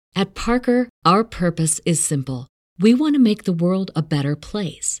At Parker, our purpose is simple. We want to make the world a better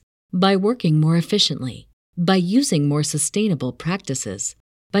place by working more efficiently, by using more sustainable practices,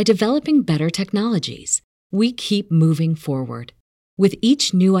 by developing better technologies. We keep moving forward. With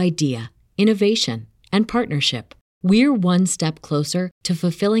each new idea, innovation, and partnership, we're one step closer to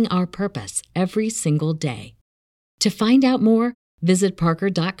fulfilling our purpose every single day. To find out more, visit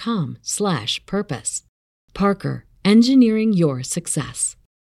parker.com/purpose. Parker, engineering your success.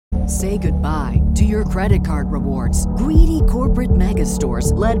 Say goodbye to your credit card rewards. Greedy corporate mega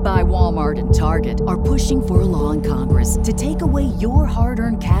stores, led by Walmart and Target, are pushing for a law in Congress to take away your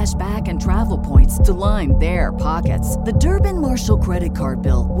hard-earned cash back and travel points to line their pockets. The Durbin-Marshall credit card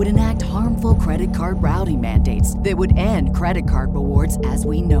bill would enact harmful credit card routing mandates that would end credit card rewards as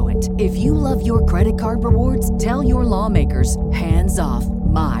we know it. If you love your credit card rewards, tell your lawmakers, hands off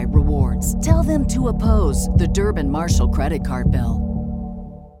my rewards. Tell them to oppose the Durbin-Marshall credit card bill.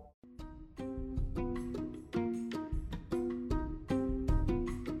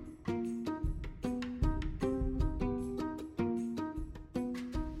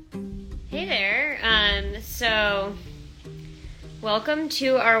 Hey there. So welcome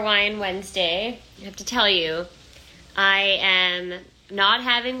to our Wine Wednesday. I have to tell you, I am not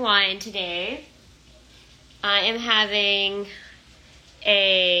having wine today. I am having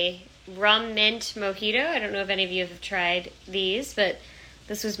a rum mint mojito. I don't know if any of you have tried these, but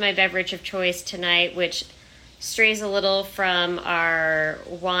this was my beverage of choice tonight, which strays a little from our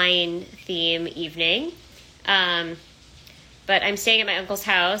wine theme evening. But I'm staying at my uncle's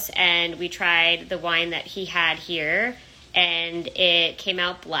house, and we tried the wine that he had here, and it came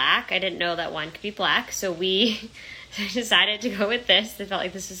out black. I didn't know that wine could be black, so we decided to go with this. I felt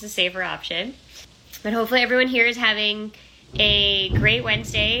like this was a safer option. But hopefully everyone here is having a great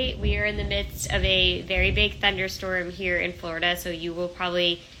Wednesday. We are in the midst of a very big thunderstorm here in Florida, so you will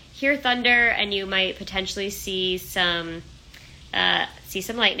probably hear thunder, and you might potentially see some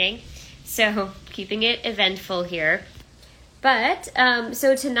lightning. So keeping it eventful here. But,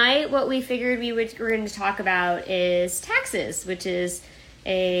 so tonight what we figured we're going to talk about is taxes, which is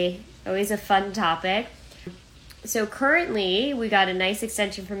always a fun topic. So currently we got a nice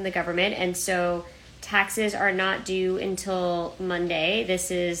extension from the government, and so taxes are not due until Monday. This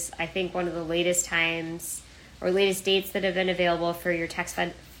is, I think, one of the latest times or latest dates that have been available for your tax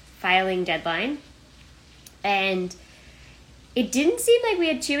filing deadline. And it didn't seem like we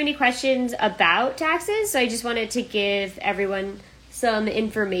had too many questions about taxes, so I just wanted to give everyone some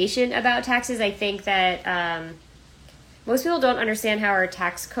information about taxes. I think that most people don't understand how our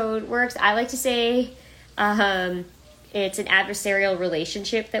tax code works. I like to say it's an adversarial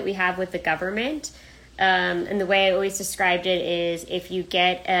relationship that we have with the government. And the way I always described it is if you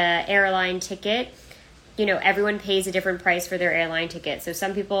get an airline ticket, everyone pays a different price for their airline ticket. So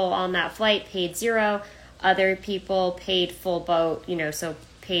some people on that flight paid $0. Other people paid full boat, so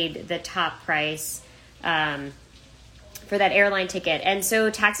paid the top price for that airline ticket. And so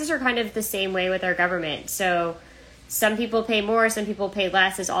taxes are kind of the same way with our government. So some people pay more, some people pay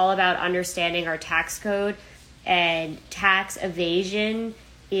less. It's all about understanding our tax code. And tax evasion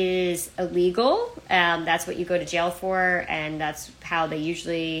is illegal. That's what you go to jail for. And that's how they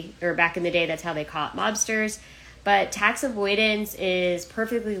usually, or back in the day, that's how they caught mobsters. But tax avoidance is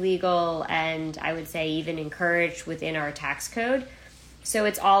perfectly legal, and I would say even encouraged within our tax code. So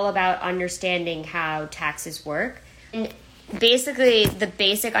it's all about understanding how taxes work. And basically, the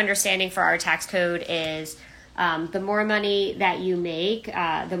basic understanding for our tax code is the more money that you make,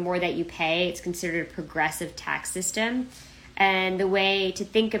 the more that you pay. It's considered a progressive tax system. And the way to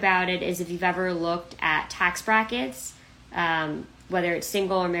think about it is if you've ever looked at tax brackets, whether it's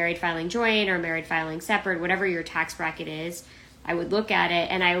single or married filing joint or married filing separate, whatever your tax bracket is, I would look at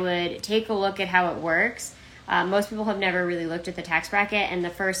it and I would take a look at how it works. Most people have never really looked at the tax bracket, and the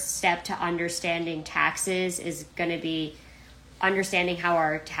first step to understanding taxes is going to be understanding how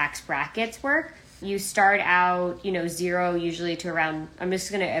our tax brackets work. You start out, 0 usually to around, I'm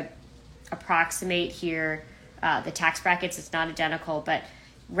just going to approximate here the tax brackets. It's not identical, but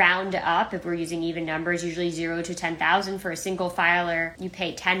round up, if we're using even numbers, usually 0 to 10,000 for a single filer. You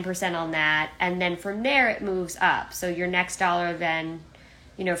pay 10% on that, and then from there it moves up. So your next dollar then,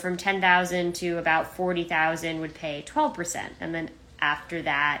 from 10,000 to about 40,000 would pay 12%, and then after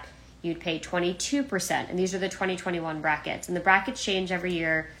that you'd pay 22%. And these are the 2021 brackets, and the brackets change every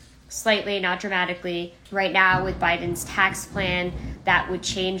year slightly, not dramatically. Right now with Biden's tax plan, that would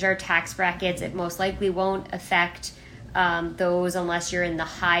change our tax brackets. It most likely won't affect those unless you're in the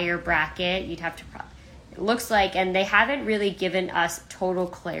higher bracket. You'd have to, it looks like, and they haven't really given us total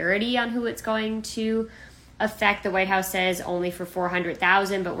clarity on who it's going to effect, the White House says only for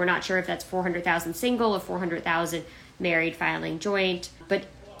 400,000, but we're not sure if that's 400,000 single or 400,000 married filing joint. But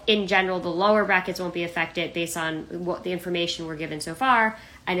in general, the lower brackets won't be affected based on what the information we're given so far,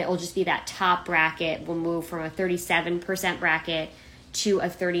 and it will just be that top bracket will move from a 37% bracket to a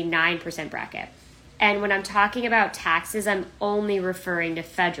 39% bracket. And when I'm talking about taxes, I'm only referring to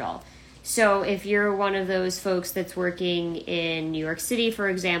federal. So if you're one of those folks that's working in New York City, for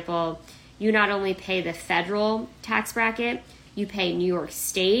example, you not only pay the federal tax bracket, you pay New York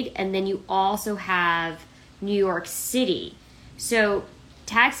State, and then you also have New York City. So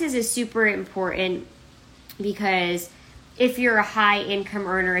taxes is super important because if you're a high income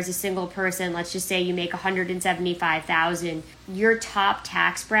earner as a single person, let's just say you make $175,000, your top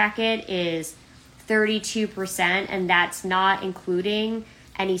tax bracket is 32%, and that's not including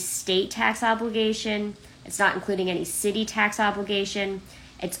any state tax obligation. It's not including any city tax obligation.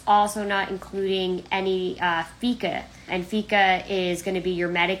 It's also not including any FECA. And FECA is going to be your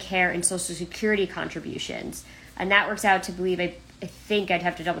Medicare and Social Security contributions. And that works out to believe, I think I'd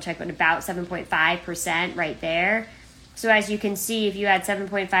have to double check, but about 7.5% right there. So as you can see, if you add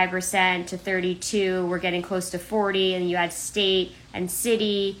 7.5% to 32, we're getting close to 40, and you add state and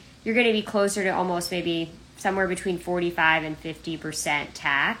city, you're going to be closer to almost maybe somewhere between 45 and 50%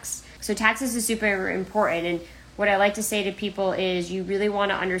 tax. So taxes is super important. And what I like to say to people is you really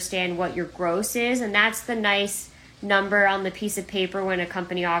want to understand what your gross is, and that's the nice number on the piece of paper when a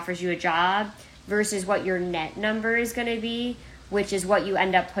company offers you a job versus what your net number is going to be, which is what you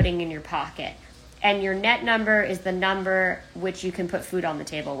end up putting in your pocket. And your net number is the number which you can put food on the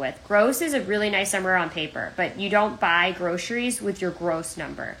table with. Gross is a really nice number on paper, but you don't buy groceries with your gross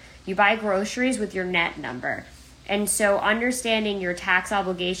number. You buy groceries with your net number. And so understanding your tax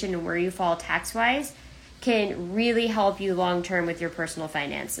obligation and where you fall tax-wise can really help you long-term with your personal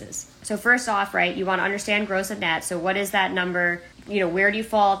finances. So first off, right, you want to understand gross and net. So what is that number? Where do you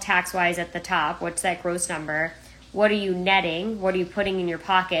fall tax-wise at the top? What's that gross number? What are you netting? What are you putting in your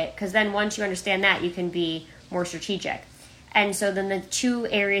pocket? Because then once you understand that, you can be more strategic. And so then the two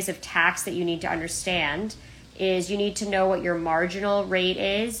areas of tax that you need to understand is you need to know what your marginal rate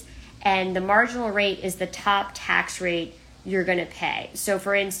is. And the marginal rate is the top tax rate you're going to pay. So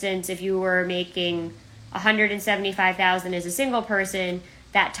for instance, if you were making $175,000 as a single person,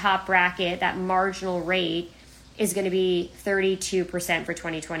 that top bracket, that marginal rate is going to be 32% for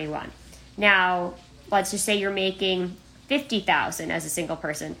 2021. Now, let's just say you're making $50,000 as a single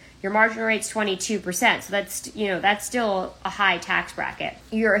person. Your marginal rate's 22%. So that's still a high tax bracket.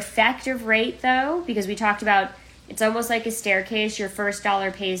 Your effective rate, though, because we talked about it's almost like a staircase. Your first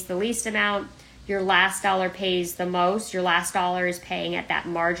dollar pays the least amount. Your last dollar pays the most. Your last dollar is paying at that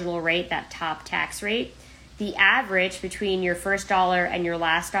marginal rate, that top tax rate. The average between your first dollar and your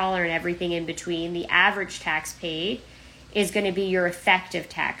last dollar and everything in between, the average tax paid is going to be your effective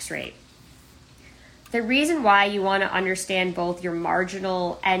tax rate. The reason why you want to understand both your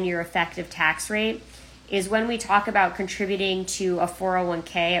marginal and your effective tax rate is when we talk about contributing to a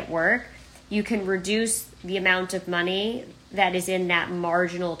 401k at work, you can reduce the amount of money that is in that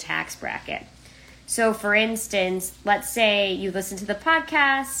marginal tax bracket. So for instance, let's say you listen to the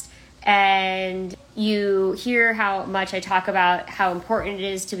podcast and you hear how much I talk about how important it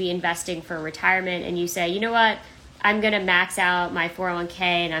is to be investing for retirement, and you say, you know what, I'm going to max out my 401k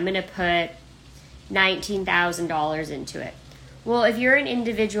and I'm going to put $19,000 into it. Well, if you're an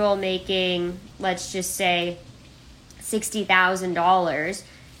individual making, let's just say, $60,000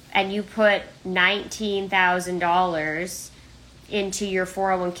 and you put $19,000 into your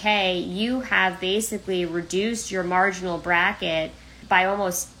 401k, you have basically reduced your marginal bracket by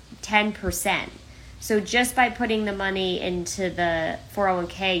almost 10%. So just by putting the money into the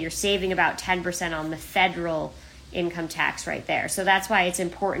 401k, you're saving about 10% on the federal income tax right there. So that's why it's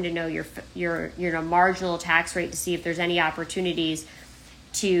important to know your marginal tax rate to see if there's any opportunities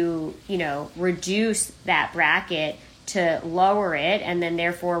to, reduce that bracket to lower it and then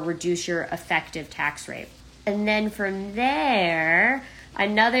therefore reduce your effective tax rate. And then from there,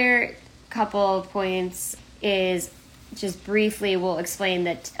 another couple of points is just briefly we'll explain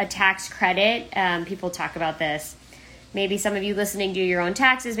that a tax credit, people talk about this. Maybe some of you listening do your own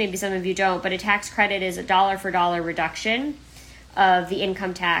taxes, maybe some of you don't, but a tax credit is a dollar for dollar reduction of the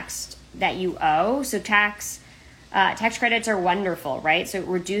income tax that you owe. So tax credits are wonderful, right? So it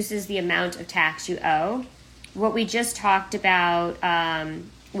reduces the amount of tax you owe. What we just talked about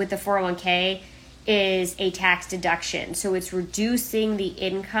with the 401k is a tax deduction. So it's reducing the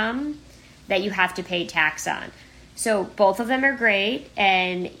income that you have to pay tax on. So both of them are great,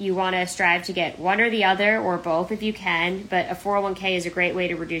 and you want to strive to get one or the other or both if you can, but a 401k is a great way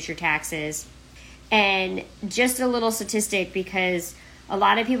to reduce your taxes. And just a little statistic, because a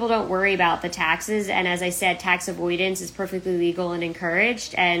lot of people don't worry about the taxes. And as I said, tax avoidance is perfectly legal and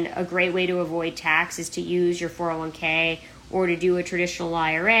encouraged. And a great way to avoid tax is to use your 401k or to do a traditional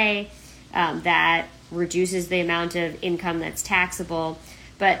IRA that reduces the amount of income that's taxable.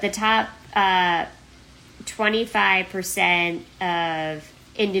 But the top 25% of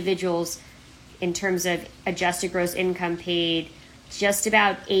individuals in terms of adjusted gross income paid just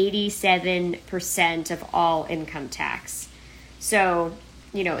about 87% of all income tax. So,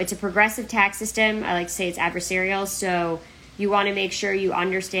 it's a progressive tax system. I like to say it's adversarial. So you want to make sure you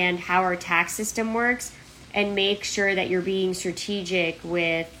understand how our tax system works and make sure that you're being strategic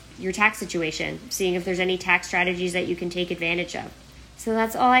with your tax situation, seeing if there's any tax strategies that you can take advantage of. So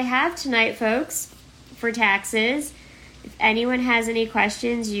that's all I have tonight, folks, for taxes. If anyone has any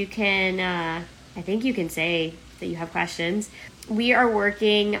questions, you can, I think you can say that you have questions. We are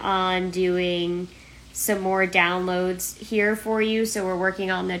working on doing some more downloads here for you. So we're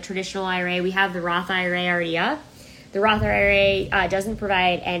working on the traditional IRA. We have the Roth IRA already up. The Roth IRA doesn't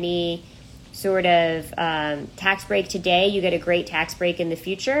provide any sort of tax break today. You get a great tax break in the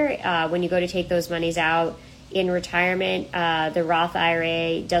future. When you go to take those monies out in retirement, the Roth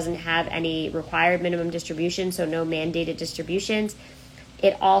IRA doesn't have any required minimum distribution, so no mandated distributions.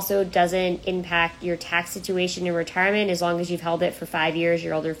 It also doesn't impact your tax situation in retirement as long as you've held it for 5 years,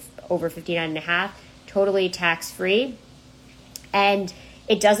 you're over 59 and a half, totally tax-free. And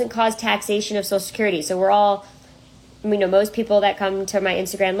it doesn't cause taxation of Social Security. So we're all, most people that come to my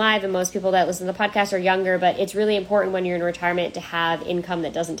Instagram Live and most people that listen to the podcast are younger, but it's really important when you're in retirement to have income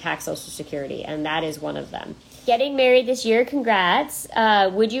that doesn't tax Social Security, and that is one of them. Getting married this year, congrats.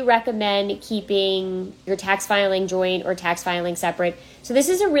 Would you recommend keeping your tax filing joint or tax filing separate? So this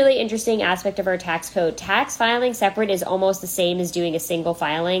is a really interesting aspect of our tax code. Tax filing separate is almost the same as doing a single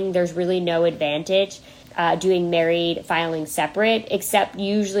filing. There's really no advantage doing married filing separate, except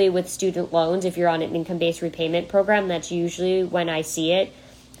usually with student loans. If you're on an income-based repayment program, that's usually when I see it.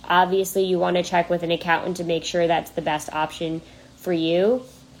 Obviously, you want to check with an accountant to make sure that's the best option for you.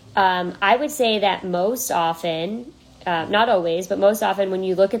 I would say that most often, not always, but most often when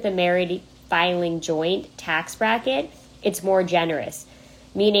you look at the married filing joint tax bracket, it's more generous,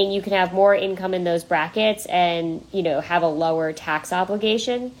 meaning you can have more income in those brackets and, have a lower tax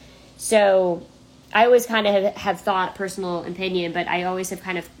obligation. So I always kind of have thought, personal opinion, but I always have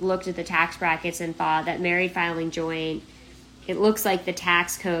kind of looked at the tax brackets and thought that married filing joint, it looks like the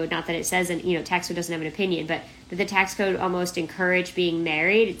tax code, not that it says, tax code doesn't have an opinion, but that the tax code almost encouraged being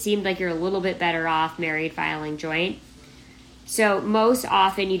married. It seemed like you're a little bit better off married filing joint. So most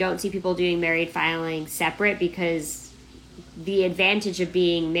often you don't see people doing married filing separate because the advantage of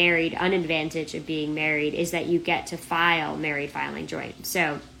being married, unadvantage of being married, is that you get to file married filing joint.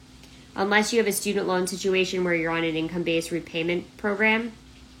 So unless you have a student loan situation where you're on an income-based repayment program,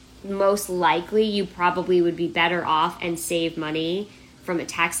 most likely you probably would be better off and save money from a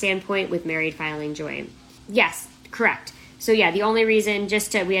tax standpoint with married filing joint. Yes, correct. So yeah, the only reason,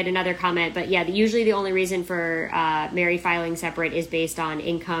 we had another comment, but yeah, usually the only reason for married filing separate is based on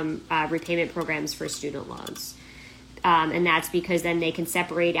income repayment programs for student loans. And that's because then they can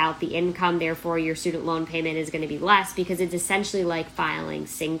separate out the income, therefore your student loan payment is going to be less because it's essentially like filing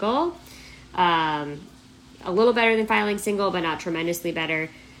single. A little better than filing single, but not tremendously better.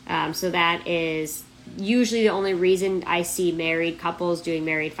 So that is usually the only reason I see married couples doing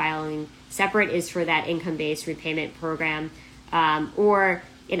married filing separate is for that income-based repayment program. Or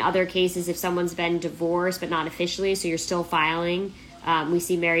in other cases, if someone's been divorced but not officially, so you're still filing, we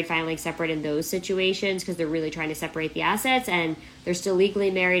see married filing separate in those situations because they're really trying to separate the assets and they're still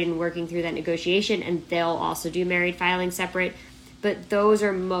legally married and working through that negotiation, and they'll also do married filing separate. But those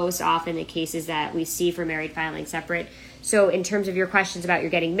are most often the cases that we see for married filing separate. So in terms of your questions about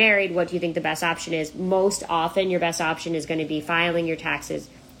you're getting married, what do you think the best option is? Most often your best option is going to be filing your taxes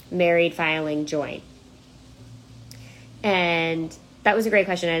married filing joint. And that was a great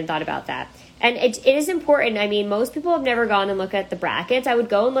question. I hadn't thought about that. And it is important. Most people have never gone and looked at the brackets. I would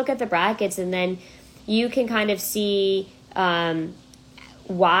go and look at the brackets, and then you can kind of see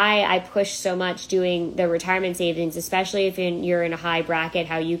why I push so much doing the retirement savings, especially if you're in a high bracket,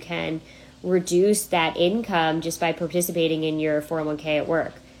 how you can reduce that income just by participating in your 401k at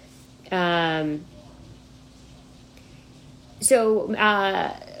work.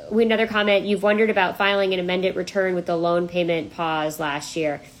 Another comment, you've wondered about filing an amended return with the loan payment pause last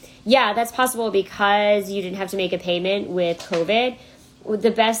year. Yeah, that's possible because you didn't have to make a payment with COVID.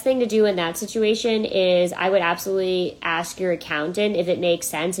 The best thing to do in that situation is I would absolutely ask your accountant if it makes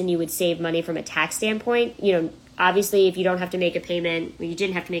sense and you would save money from a tax standpoint. Obviously, if you don't have to make a payment, you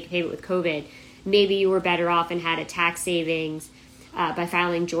didn't have to make a payment with COVID, maybe you were better off and had a tax savings by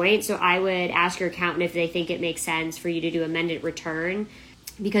filing joint. So I would ask your accountant if they think it makes sense for you to do amended return,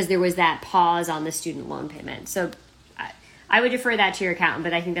 because there was that pause on the student loan payment. So I would defer that to your accountant,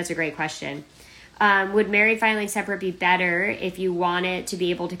 but I think that's a great question. Would married filing separate be better if you wanted to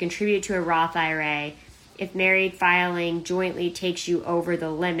be able to contribute to a Roth IRA if married filing jointly takes you over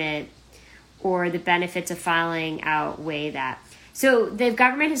the limit, or the benefits of filing outweigh that? So the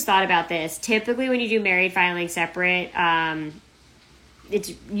government has thought about this. Typically when you do married filing separate,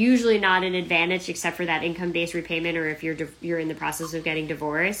 it's usually not an advantage except for that income-based repayment, or if you're in the process of getting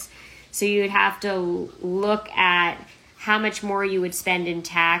divorced. So you would have to look at how much more you would spend in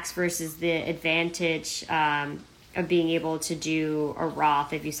tax versus the advantage of being able to do a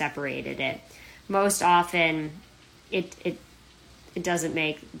Roth if you separated it. Most often, it doesn't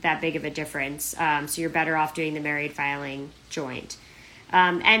make that big of a difference. So you're better off doing the married filing joint.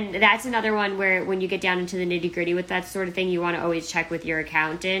 And that's another one where when you get down into the nitty-gritty with that sort of thing, you want to always check with your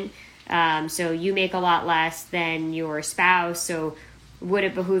accountant. So you make a lot less than your spouse, so would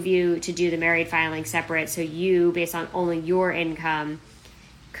it behoove you to do the married filing separate so you, based on only your income,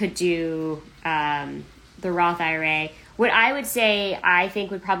 could do the Roth IRA? What I would say I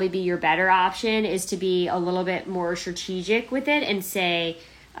think would probably be your better option is to be a little bit more strategic with it and say,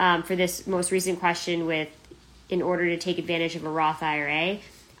 for this most recent question in order to take advantage of a Roth IRA,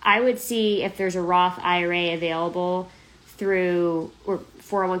 I would see if there's a Roth IRA available through, or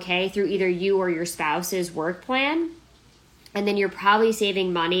 401k, through either you or your spouse's work plan. And then you're probably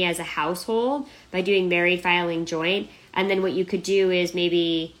saving money as a household by doing married filing joint. And then what you could do is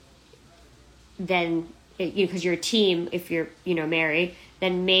maybe then, because you're a team, if you're, married,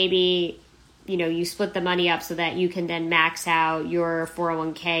 then maybe, you split the money up so that you can then max out your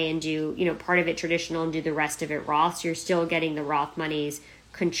 401k and do, part of it traditional and do the rest of it Roth. So you're still getting the Roth monies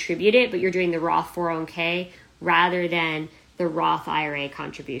contributed, but you're doing the Roth 401k rather than the Roth IRA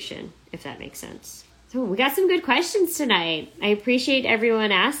contribution, if that makes sense. So we got some good questions tonight. I appreciate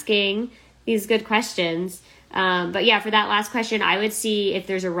everyone asking these good questions. But yeah, for that last question, I would see if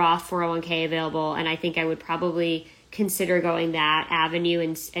there's a Roth 401k available, and I think I would probably consider going that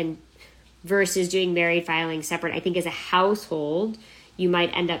avenue and versus doing married filing separate. I think as a household, you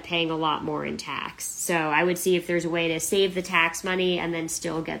might end up paying a lot more in tax. So I would see if there's a way to save the tax money and then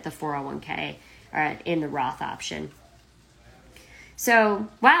still get the 401k in the Roth option. So,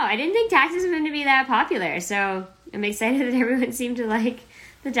 wow, I didn't think taxes were going to be that popular. So I'm excited that everyone seemed to like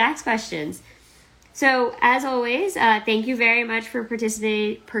the tax questions. So, as always, thank you very much for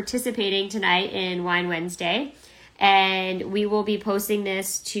participating tonight in Wine Wednesday. And we will be posting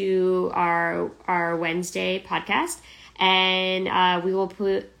this to our Wednesday podcast. And we will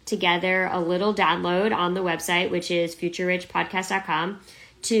put together a little download on the website, which is futurerichpodcast.com,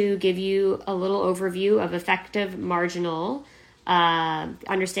 to give you a little overview of effective marginal,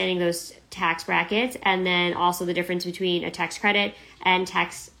 understanding those tax brackets, and then also the difference between a tax credit and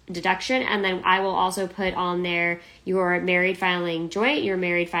tax deduction. And then I will also put on there your married filing joint, your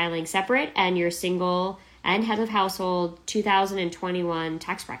married filing separate, and your single and head of household 2021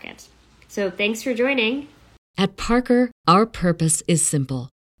 tax brackets. So thanks for joining. At Parker, our purpose is simple.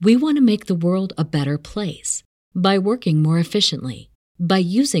 We want to make the world a better place by working more efficiently, by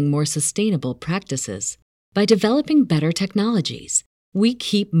using more sustainable practices, by developing better technologies. We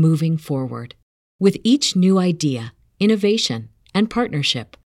keep moving forward. With each new idea, innovation, and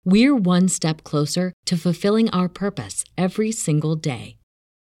partnership, we're one step closer to fulfilling our purpose every single day.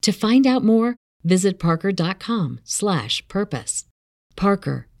 To find out more, visit parker.com/purpose.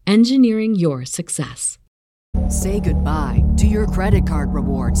 Parker, engineering your success. Say goodbye to your credit card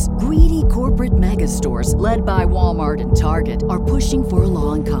rewards. Greedy corporate mega stores, led by Walmart and Target, are pushing for a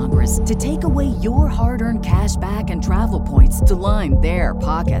law in Congress to take away your hard-earned cash back and travel points to line their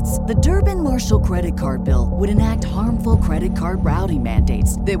pockets. The Durbin-Marshall credit card bill would enact harmful credit card routing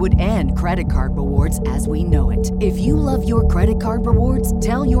mandates that would end credit card rewards as we know it. If you love your credit card rewards,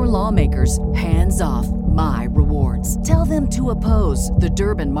 tell your lawmakers, hands off my rewards. Tell them to oppose the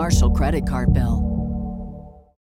Durbin-Marshall credit card bill.